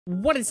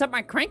What is up,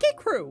 my cranky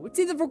crew? It's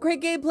either for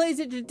CrankGameplays,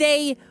 and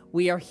today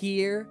we are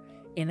here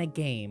in a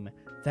game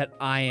that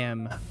I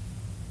am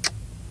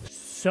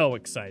so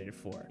excited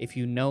for. If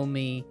you know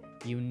me,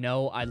 you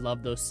know I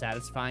love those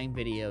satisfying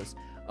videos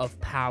of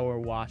power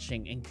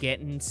washing and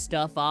getting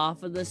stuff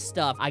off of the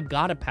stuff. I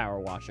got a power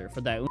washer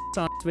for that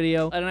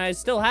video, and I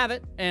still have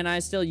it, and I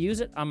still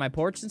use it on my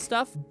porch and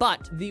stuff,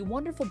 but the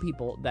wonderful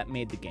people that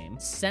made the game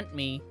sent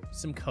me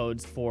some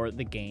codes for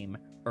the game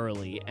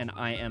early, and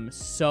I am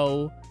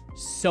so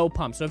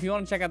pumped. So if you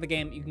want to check out the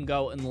game, you can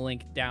go in the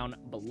link down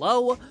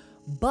below.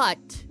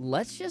 But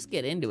let's just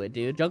get into it,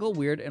 dude. Juggle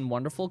weird and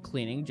wonderful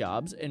cleaning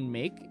jobs and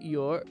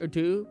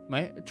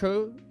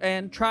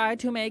try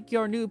to make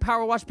your new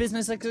power wash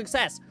business a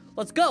success.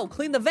 Let's go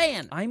clean the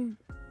van. I'm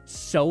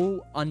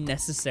so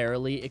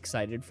unnecessarily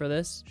excited for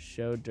this.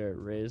 Show dirt,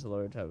 raise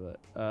lower tablet.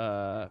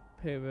 We'll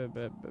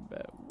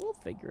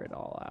figure it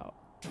all out.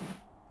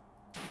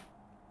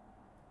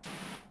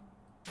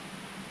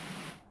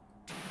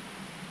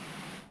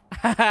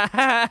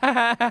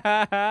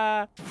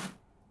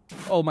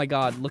 Oh my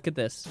god, look at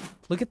this.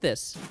 Look at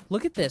this.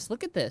 Look at this.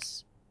 Look at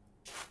this.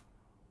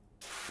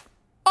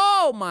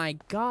 Oh my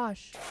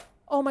gosh.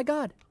 Oh my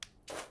god.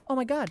 Oh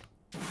my god.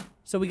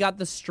 So we got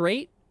the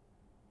straight.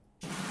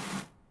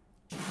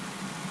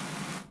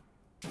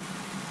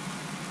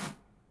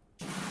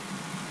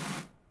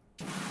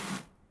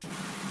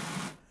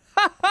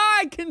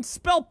 I can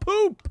spell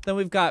poop. Then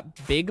we've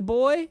got big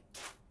boy.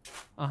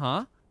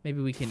 Uh-huh.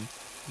 Maybe we can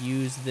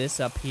use this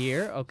up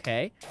here.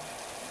 Okay.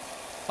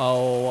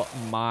 Oh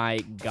my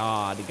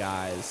god,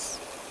 guys.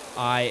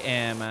 I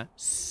am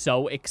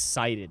so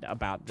excited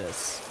about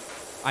this.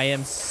 I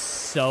am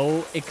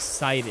so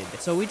excited.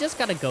 So we just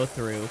gotta go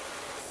through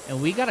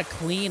and we gotta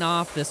clean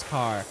off this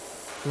car.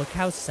 Look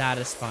how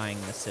satisfying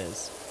this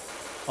is.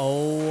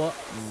 Oh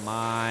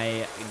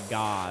my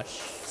gosh.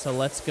 So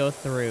let's go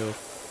through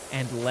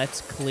and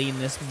let's clean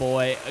this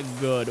boy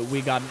good.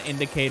 We got an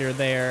indicator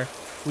there.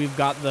 We've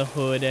got the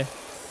hood.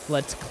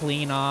 Let's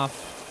clean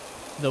off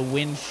the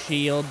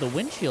windshield. The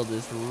windshield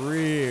is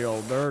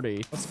real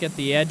dirty. Let's get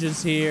the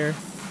edges here.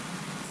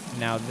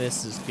 Now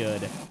this is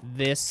good.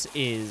 This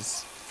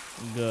is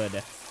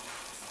good.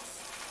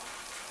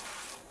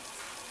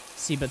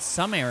 See, but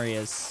some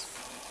areas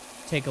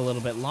take a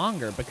little bit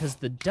longer because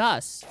the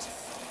dust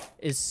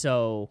is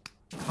so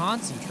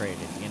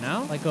concentrated, you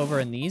know? Like over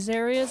in these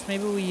areas,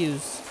 maybe we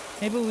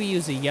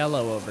use a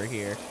yellow over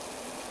here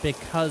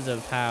because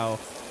of how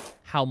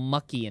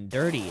mucky and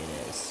dirty it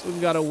is.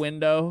 We've got a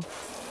window.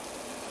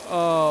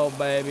 Oh,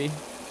 baby.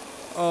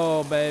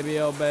 Oh, baby.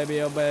 Oh,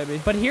 baby. Oh,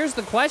 baby. But here's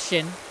the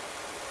question.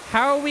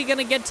 How are we going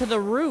to get to the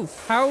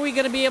roof? How are we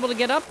going to be able to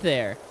get up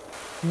there?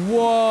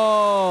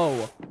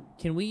 Whoa.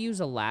 Can we use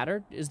a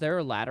ladder? Is there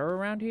a ladder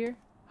around here?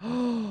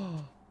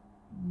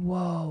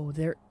 Whoa,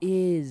 there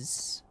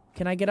is.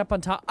 Can I get up on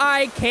top?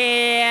 I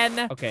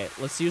can. Okay,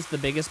 let's use the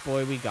biggest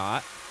boy we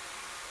got.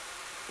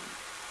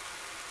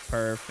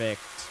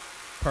 Perfect.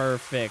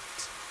 Perfect.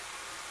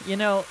 You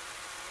know,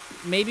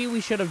 maybe we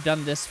should have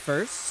done this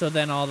first, so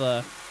then all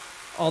the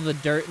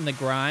dirt and the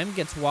grime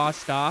gets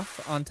washed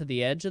off onto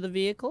the edge of the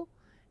vehicle,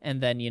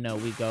 and then, you know,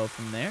 we go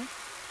from there.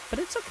 But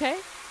it's okay.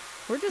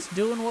 We're just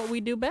doing what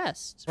we do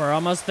best. We're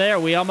almost there.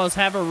 We almost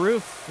have a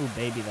roof. Ooh,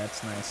 baby,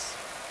 that's nice.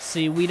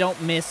 See, we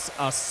don't miss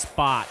a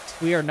spot.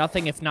 We are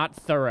nothing if not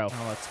thorough.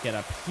 Now let's get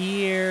up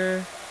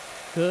here.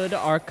 Good.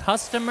 Our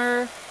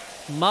customer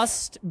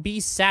must be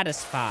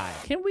satisfied.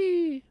 Can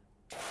we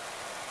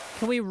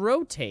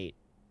rotate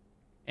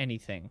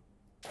anything?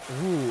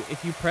 Ooh,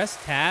 if you press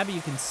tab, you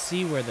can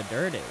see where the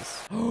dirt is.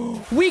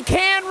 We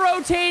can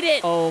rotate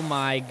it! Oh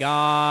my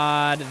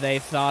god, they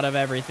thought of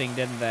everything,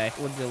 didn't they?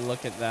 Would you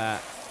look at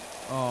that?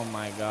 Oh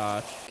my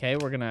gosh. Okay,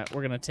 we're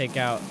gonna take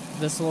out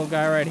this little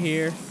guy right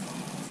here.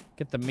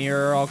 Get the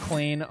mirror all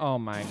clean. Oh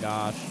my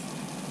gosh.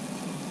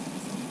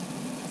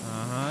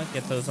 Uh-huh,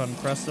 get those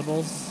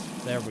Uncrustables.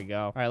 There we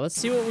go. All right, let's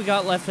see what we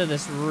got left of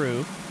this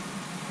roof.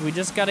 We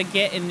just gotta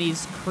get in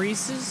these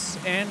creases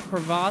and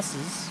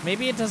crevasses.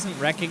 Maybe it doesn't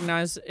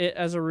recognize it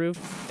as a roof.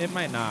 It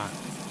might not.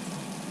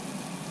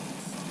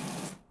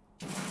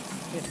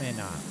 It may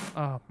not.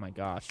 Oh my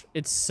gosh.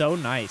 It's so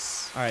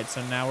nice. All right,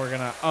 so now we're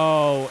gonna...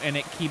 Oh, and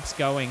it keeps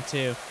going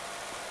too.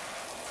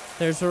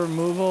 There's a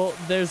removal.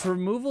 There's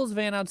removals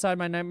van outside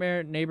my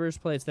neighbor's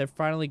place. They're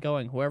finally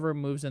going. Whoever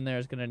moves in there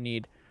is gonna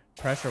need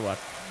pressure wash.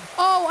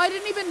 Oh, I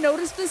didn't even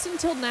notice this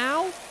until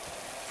now.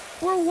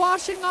 We're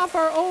washing off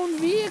our own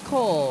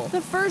vehicle. The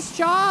first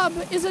job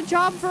is a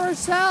job for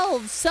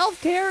ourselves.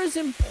 Self-care is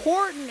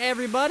important,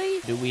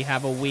 everybody. Do we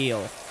have a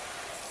wheel?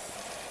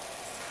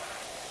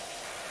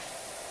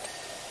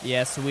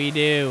 Yes, we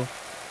do.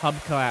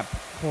 Hubcap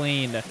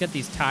cleaned. Get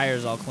these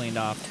tires all cleaned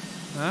off.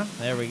 Huh?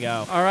 There we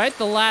go. All right,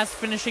 the last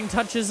finishing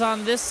touches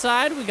on this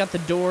side. We got the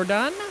door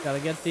done. Gotta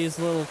get these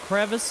little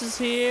crevices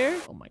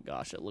here. Oh my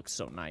gosh, it looks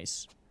so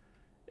nice.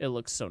 It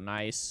looks so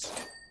nice.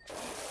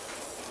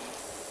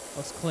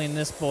 Let's clean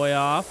this boy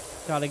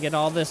off. Gotta get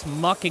all this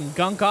muck and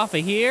gunk off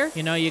of here.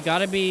 You know, you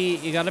gotta be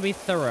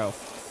thorough.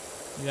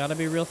 You gotta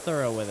be real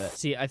thorough with it.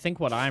 See, I think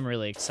what I'm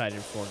really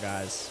excited for,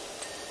 guys,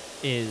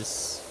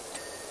 is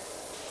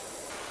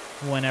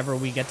whenever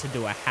we get to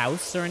do a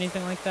house or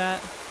anything like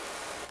that.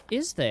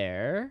 Is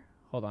there...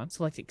 Hold on.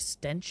 Select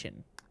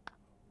extension.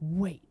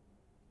 Wait.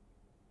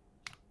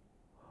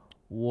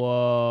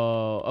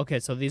 Whoa. Okay,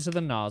 so these are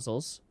the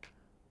nozzles.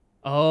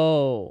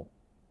 Oh.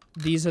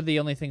 These are the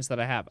only things that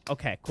I have.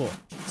 Okay, cool.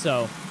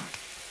 So...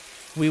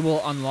 we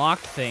will unlock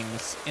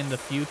things in the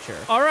future.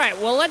 All right,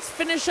 well, let's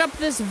finish up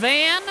this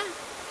van.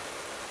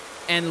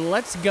 And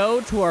let's go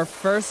to our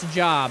first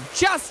job.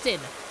 Justin,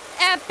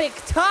 epic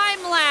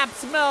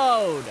time-lapse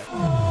mode.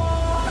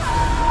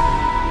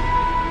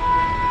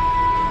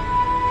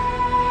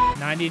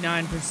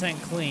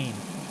 99% clean.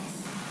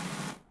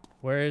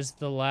 Where's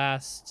the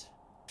last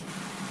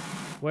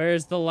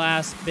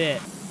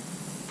bit?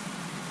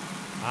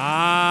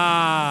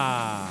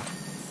 Ah.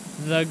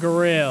 The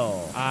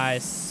grill. I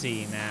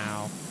see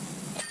now.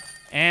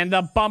 And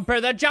the bumper.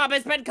 The job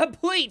has been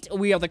complete.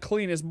 We are the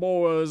cleanest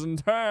boys in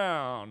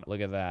town. Look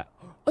at that.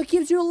 It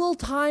gives you a little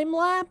time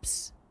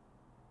lapse.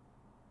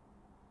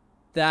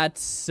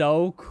 That's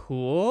so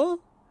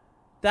cool.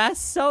 That's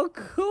so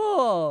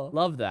cool.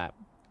 Love that.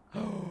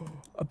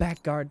 A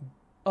back garden.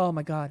 Oh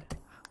my God.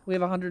 We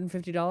have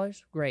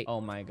 $150. Great.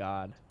 Oh my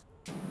God.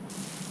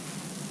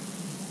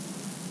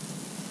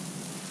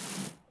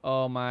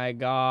 Oh my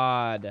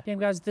God. Damn,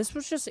 guys, this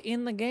was just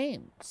in the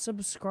game.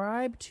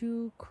 Subscribe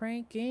to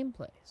Crank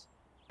Gameplays.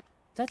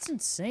 That's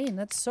insane.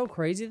 That's so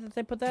crazy that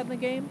they put that in the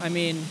game. I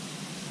mean,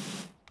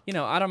 you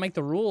know, I don't make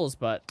the rules,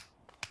 but,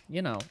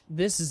 you know,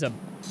 this is a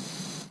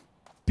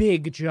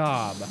big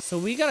job. So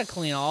we gotta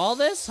clean all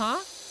this,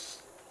 huh?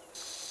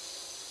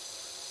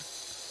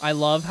 I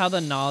love how the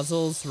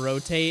nozzles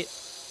rotate.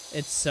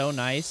 It's so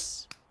nice.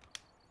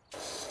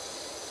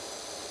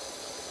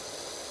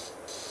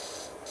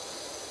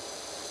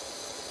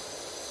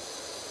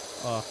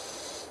 Oh.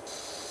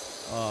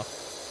 Oh.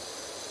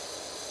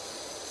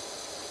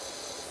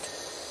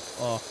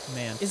 Oh,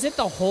 man. Is it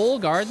the whole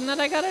garden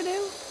that I gotta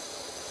do?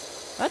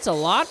 That's a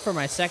lot for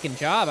my second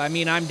job. I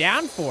mean, I'm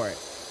down for it.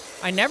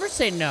 I never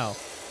say no.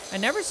 I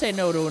never say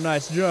no to a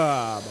nice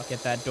job.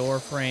 Get that door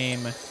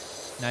frame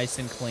nice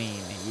and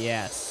clean.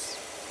 Yes.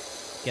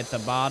 Get the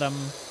bottom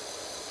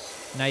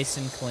nice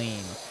and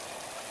clean.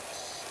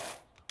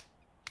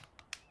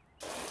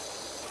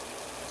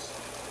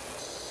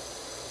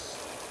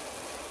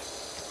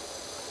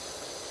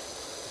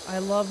 I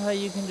love how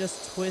you can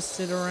just twist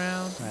it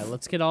around. All right,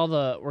 let's get all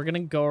the... we're gonna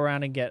go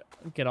around and get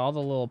all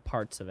the little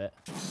parts of it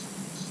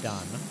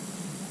done.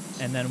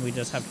 And then we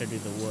just have to do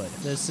the wood.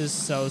 This is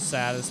so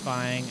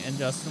satisfying, and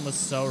Justin was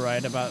so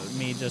right about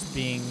me just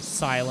being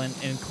silent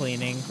and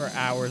cleaning for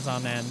hours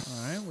on end.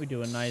 All right, we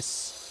do a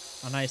nice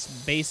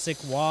basic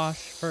wash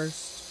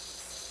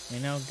first.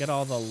 You know, get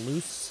all the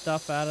loose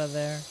stuff out of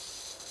there.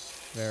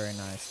 Very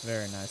nice,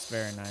 very nice,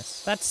 very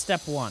nice. That's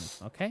step one,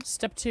 okay?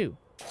 Step two.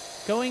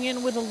 Going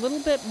in with a little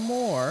bit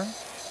more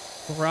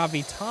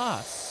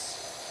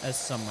gravitas, as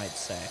some might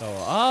say. Go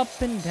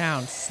up and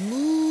down,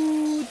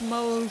 smooth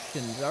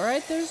motions, all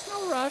right? There's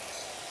no rush.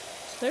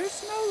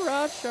 There's no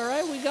rush, all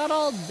right? We got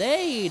all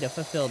day to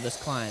fulfill this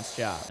client's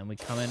job. And we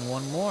come in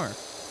one more.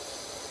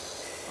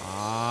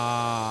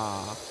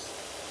 Ah,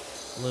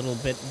 a little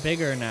bit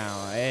bigger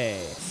now,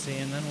 hey. See,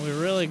 and then we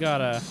really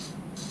gotta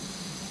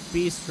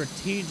be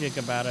strategic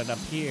about it up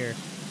here.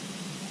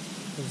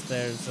 Because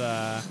there's, you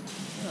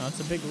know,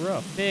 it's a big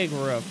roof. Big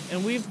roof.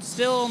 And we've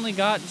still only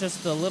got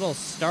just the little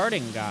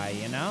starting guy,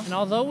 you know? And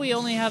although we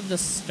only have the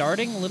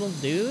starting little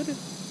dude,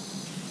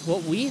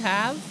 what we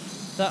have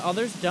that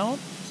others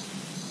don't,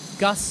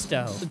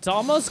 gusto. It's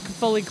almost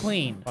fully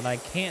clean, but I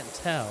can't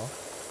tell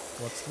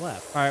what's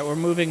left. All right, we're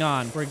moving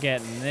on. We're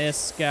getting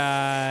this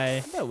guy.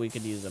 I bet we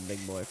could use a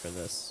big boy for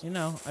this. You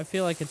know, I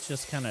feel like it's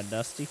just kind of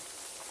dusty.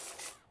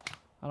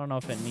 I don't know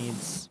if it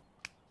needs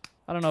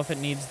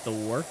the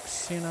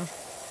works, you know?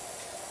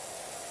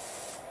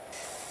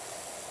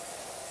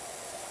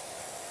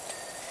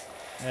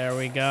 There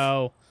we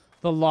go.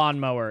 The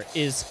lawnmower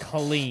is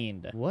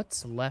cleaned.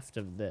 What's left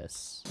of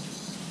this?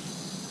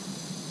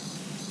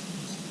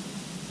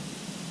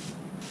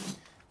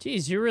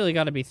 Jeez, you really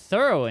got to be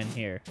thorough in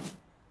here.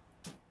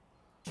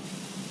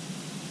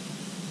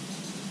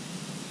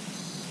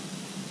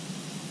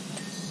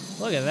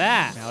 Look at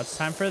that. Now it's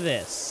time for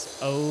this.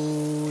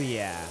 Oh,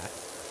 yeah.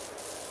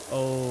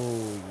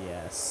 Oh,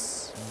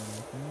 yes.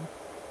 Mm-hmm.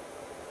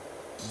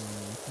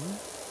 Mm-hmm.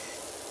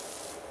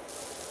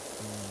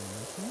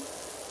 Mm-hmm.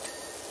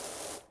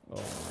 Oh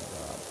my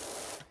God.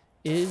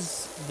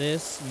 Is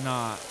this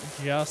not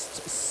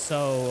just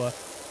so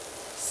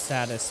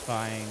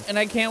satisfying? And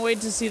I can't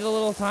wait to see the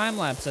little time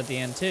lapse at the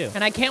end too.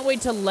 And I can't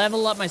wait to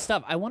level up my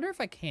stuff. I wonder if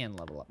I can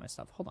level up my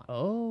stuff. Hold on.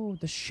 Oh,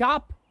 the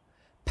shop.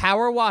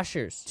 Power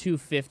washers,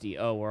 250.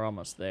 Oh, we're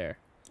almost there.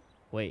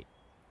 Wait.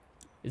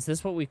 Is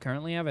this what we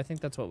currently have? I think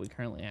that's what we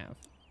currently have.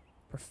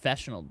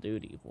 Professional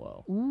duty.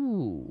 Whoa.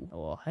 Ooh.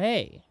 Well,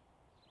 hey.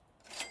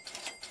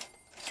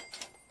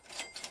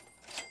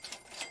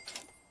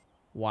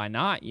 Why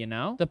not, you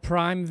know? The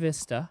Prime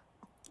Vista.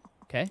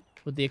 Okay.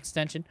 with the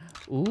extension.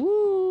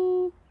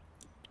 Ooh.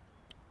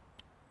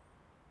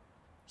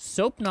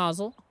 Soap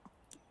nozzle.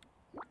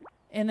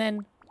 And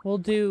then we'll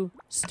do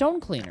stone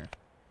cleaner.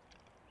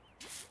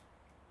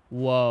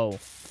 Whoa.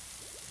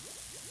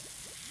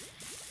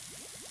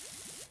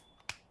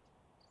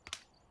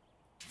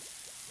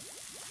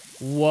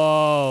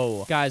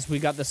 Whoa. Guys, we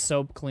got the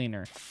soap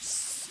cleaner.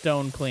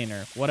 Stone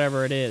cleaner.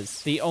 Whatever it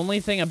is. The only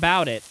thing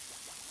about it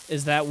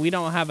is that we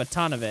don't have a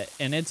ton of it,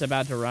 and it's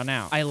about to run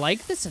out. I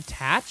like this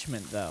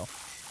attachment, though.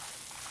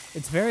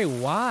 It's very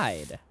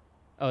wide.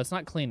 Oh, it's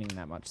not cleaning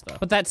that much, though.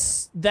 But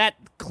that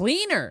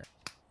cleaner.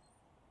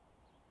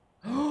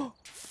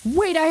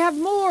 Wait, I have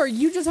more.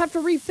 You just have to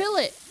refill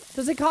it.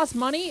 Does it cost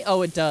money?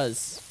 Oh, it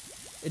does.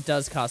 It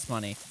does cost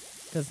money.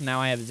 Because now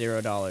I have $0.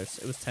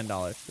 It was $10.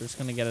 We're just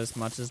going to get as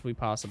much as we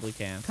possibly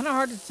can. Kind of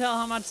hard to tell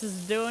how much this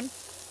is doing.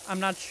 I'm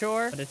not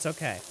sure, but it's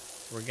okay.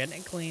 We're getting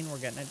it clean. We're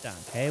getting it done.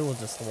 Okay, we'll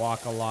just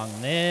walk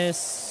along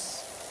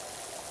this.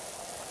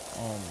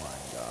 Oh,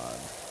 my God.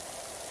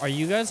 Are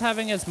you guys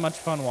having as much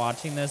fun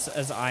watching this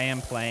as I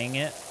am playing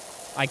it?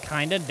 I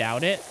kind of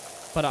doubt it,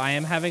 but I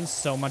am having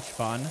so much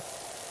fun.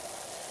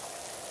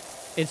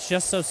 It's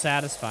just so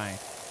satisfying.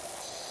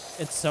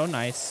 It's so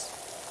nice.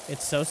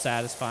 It's so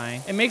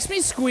satisfying. It makes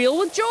me squeal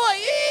with joy.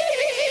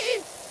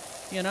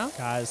 You know?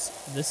 Guys,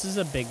 this is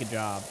a big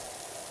job.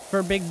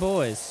 For big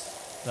boys,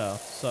 though.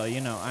 So, you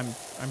know,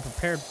 I'm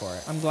prepared for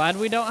it. I'm glad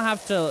we don't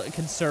have to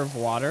conserve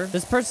water.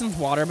 This person's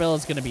water bill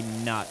is gonna be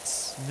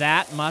nuts.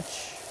 That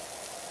much,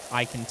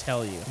 I can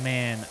tell you.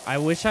 Man, I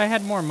wish I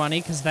had more money,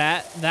 because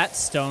that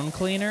stone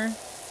cleaner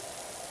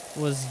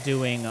was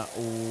doing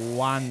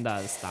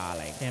wonders,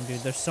 darling. Damn,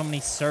 dude, there's so many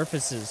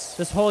surfaces.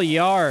 This whole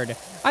yard.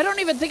 I don't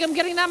even think I'm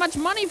getting that much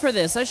money for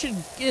this. I should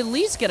at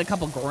least get a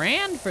couple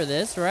grand for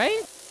this,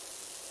 right?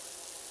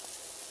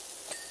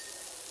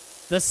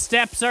 The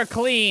steps are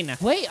clean.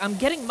 Wait, I'm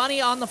getting money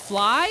on the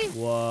fly?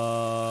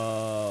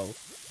 Whoa.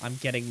 I'm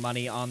getting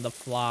money on the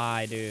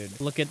fly,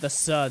 dude. Look at the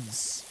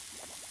suds.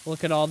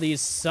 Look at all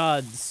these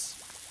suds.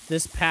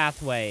 This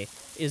pathway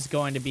is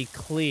going to be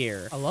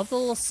clear. I love the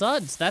little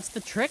suds. That's the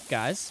trick,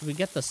 guys. We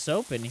get the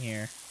soap in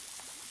here.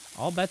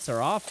 All bets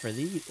are off for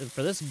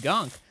this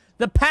gunk.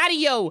 The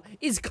patio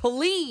is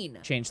clean.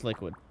 Change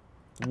liquid.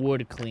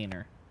 Wood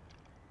cleaner.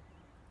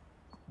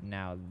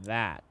 Now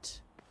that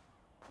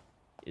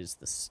is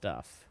the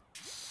stuff.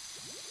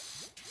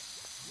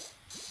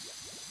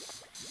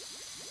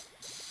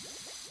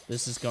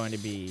 This is going to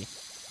be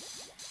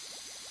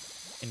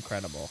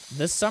incredible.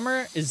 This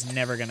summer is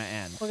never gonna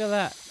end. Look at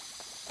that.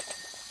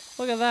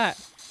 Look at that.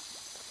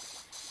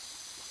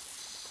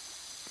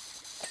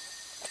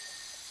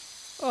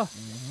 Oh.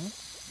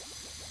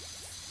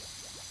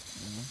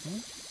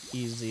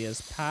 Easy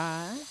as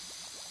pie.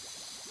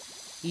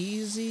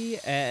 Easy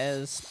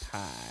as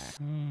pie.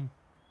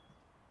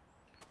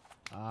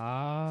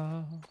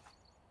 Ah.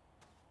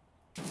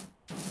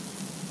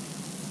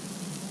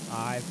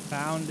 I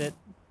found it.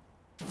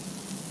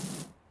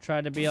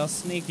 Tried to be all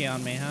sneaky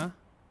on me, huh?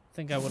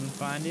 Think I wouldn't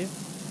find you?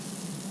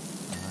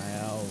 I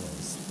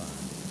always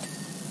find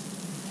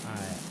you.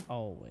 I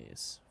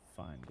always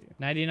find you.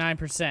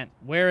 99%.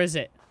 Where is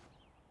it?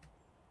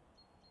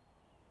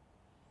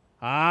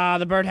 Ah,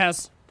 the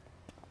birdhouse.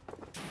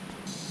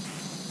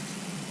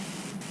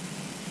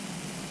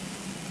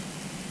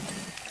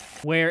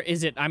 Where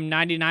is it? I'm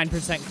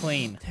 99%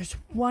 clean. There's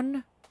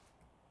one.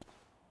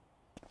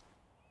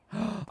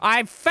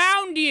 I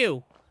found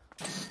you!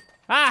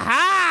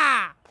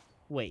 Aha!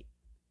 Wait.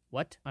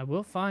 What? I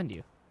will find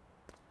you.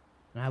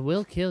 And I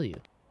will kill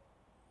you.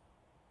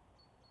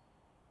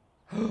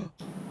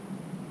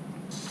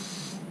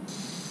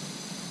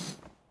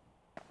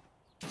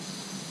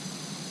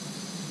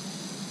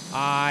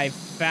 I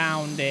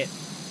found it.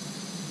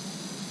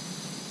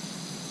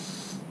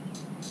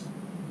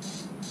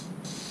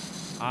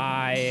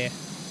 I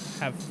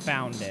have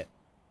found it.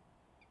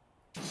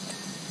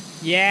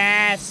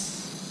 Yes!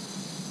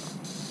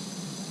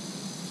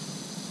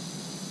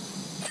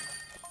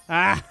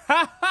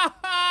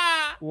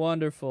 Ah,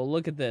 wonderful.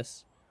 Look at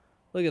this.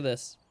 Look at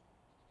this.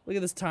 Look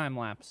at this time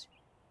lapse.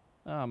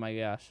 Oh my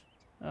gosh.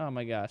 Oh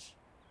my gosh.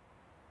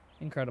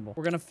 Incredible.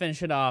 We're gonna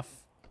finish it off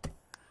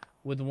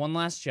with one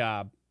last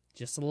job.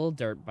 Just a little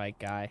dirt bike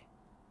guy.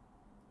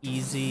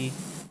 Easy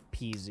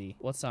peasy.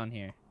 What's on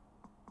here?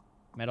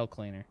 Metal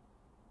cleaner.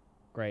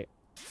 Great.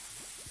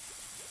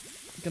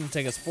 It's gonna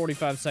take us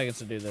 45 seconds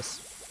to do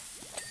this.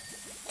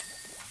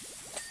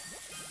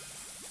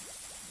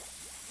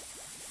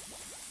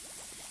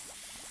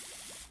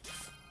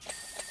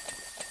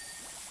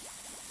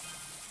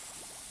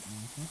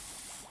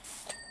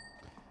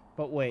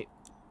 But wait,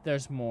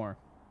 there's more.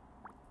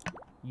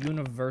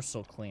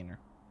 Universal cleaner.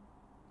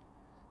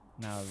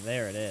 Now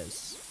there it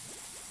is.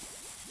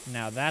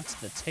 Now that's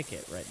the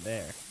ticket right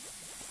there.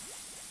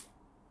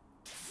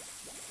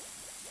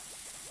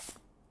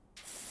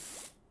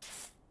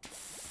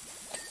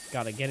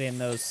 Gotta get in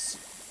those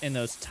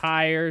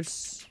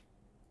tires.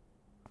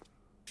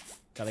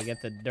 Gotta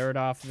get the dirt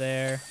off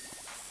there.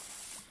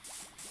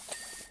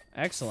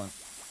 Excellent.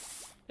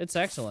 It's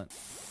excellent.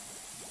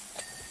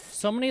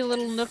 So many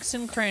little nooks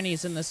and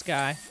crannies in this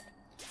guy.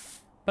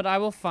 But I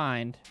will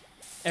find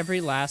every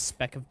last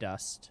speck of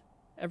dust.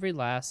 Every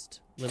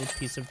last little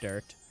piece of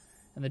dirt.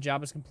 And the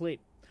job is complete.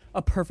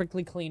 A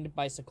perfectly cleaned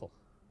bicycle.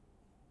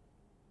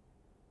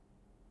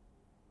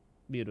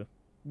 Beauty.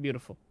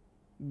 Beautiful.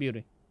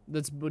 Beauty.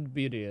 That's what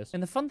beauty is.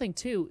 And the fun thing,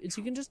 too, is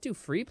you can just do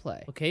free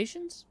play.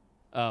 Locations?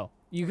 Oh.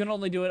 You can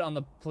only do it on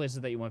the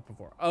places that you went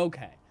before.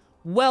 Okay.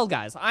 Well,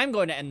 guys, I'm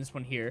going to end this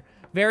one here.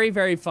 Very,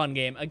 very fun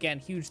game. Again,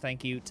 huge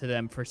thank you to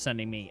them for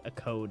sending me a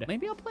code.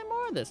 Maybe I'll play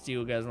more of this. Do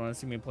you guys want to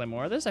see me play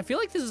more of this? I feel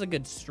like this is a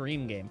good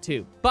stream game,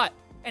 too. But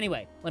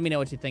anyway, let me know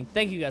what you think.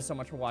 Thank you guys so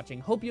much for watching.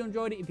 Hope you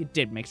enjoyed it. If you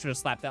did, make sure to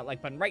slap that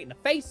like button right in the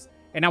face.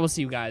 And I will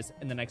see you guys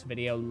in the next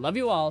video. Love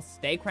you all.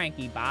 Stay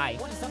cranky. Bye.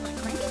 What is up, my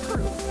cranky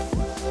crew?